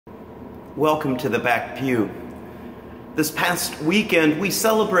Welcome to the back pew. This past weekend, we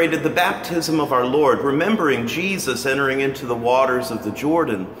celebrated the baptism of our Lord, remembering Jesus entering into the waters of the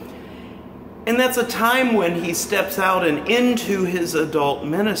Jordan. And that's a time when he steps out and into his adult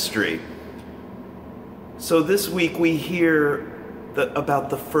ministry. So this week we hear about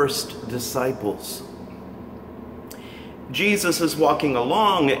the first disciples. Jesus is walking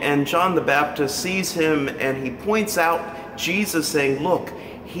along, and John the Baptist sees him, and he points out Jesus, saying, "Look,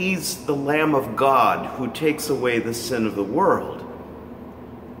 he's the Lamb of God who takes away the sin of the world."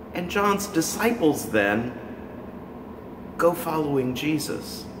 And John's disciples then go following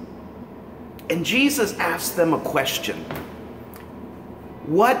Jesus. And Jesus asks them a question.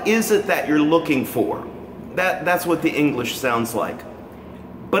 What is it that you're looking for? That's what the English sounds like.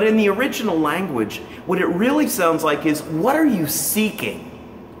 But in the original language, what it really sounds like is, what are you seeking?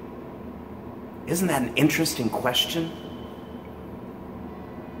 Isn't that an interesting question?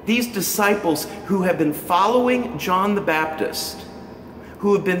 These disciples who have been following John the Baptist,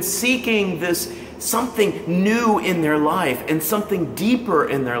 who have been seeking this something new in their life and something deeper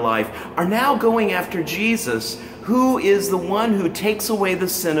in their life, are now going after Jesus, who is the one who takes away the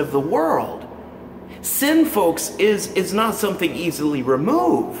sin of the world. Sin, folks, is not something easily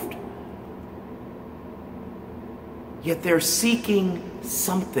removed. Yet they're seeking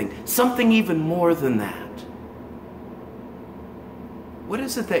something even more than that. What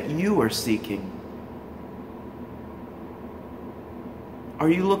is it that you are seeking? Are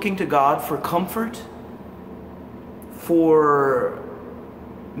you looking to God for comfort? For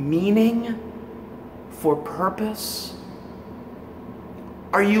meaning? For purpose?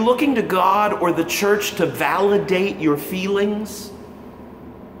 Are you looking to God or the church to validate your feelings?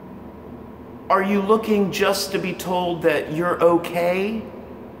 Are you looking just to be told that you're okay?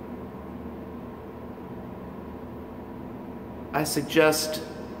 I suggest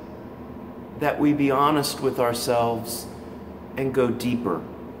that we be honest with ourselves and go deeper.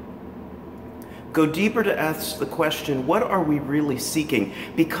 Go deeper to ask the question, what are we really seeking?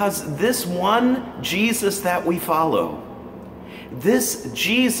 Because this one Jesus that we follow, this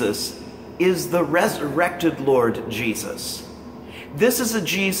Jesus is the resurrected Lord Jesus. This is a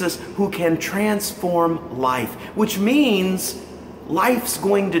Jesus who can transform life, which means life's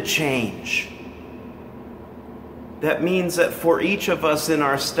going to change. That means that for each of us in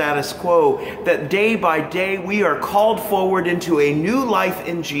our status quo, that day by day we are called forward into a new life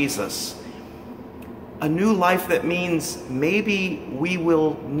in Jesus. A new life that means maybe we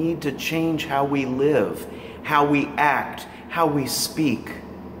will need to change how we live, how we act, how we speak.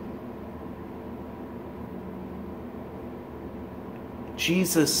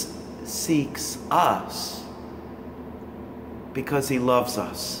 Jesus seeks us because he loves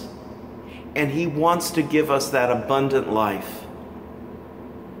us. And he wants to give us that abundant life.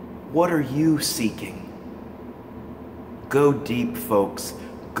 What are you seeking? Go deep, folks.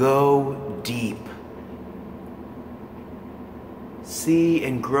 Go deep. See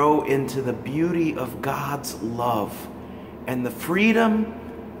and grow into the beauty of God's love and the freedom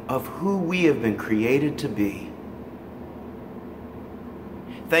of who we have been created to be.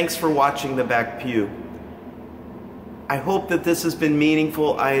 Thanks for watching The Back Pew. I hope that this has been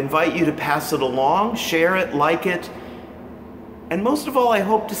meaningful. I invite you to pass it along, share it, like it. And most of all, I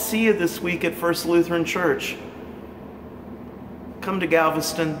hope to see you this week at First Lutheran Church. Come to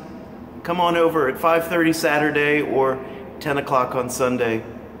Galveston. Come on over at 5:30 Saturday or 10 o'clock on Sunday.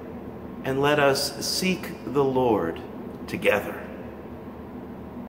 And let us seek the Lord together.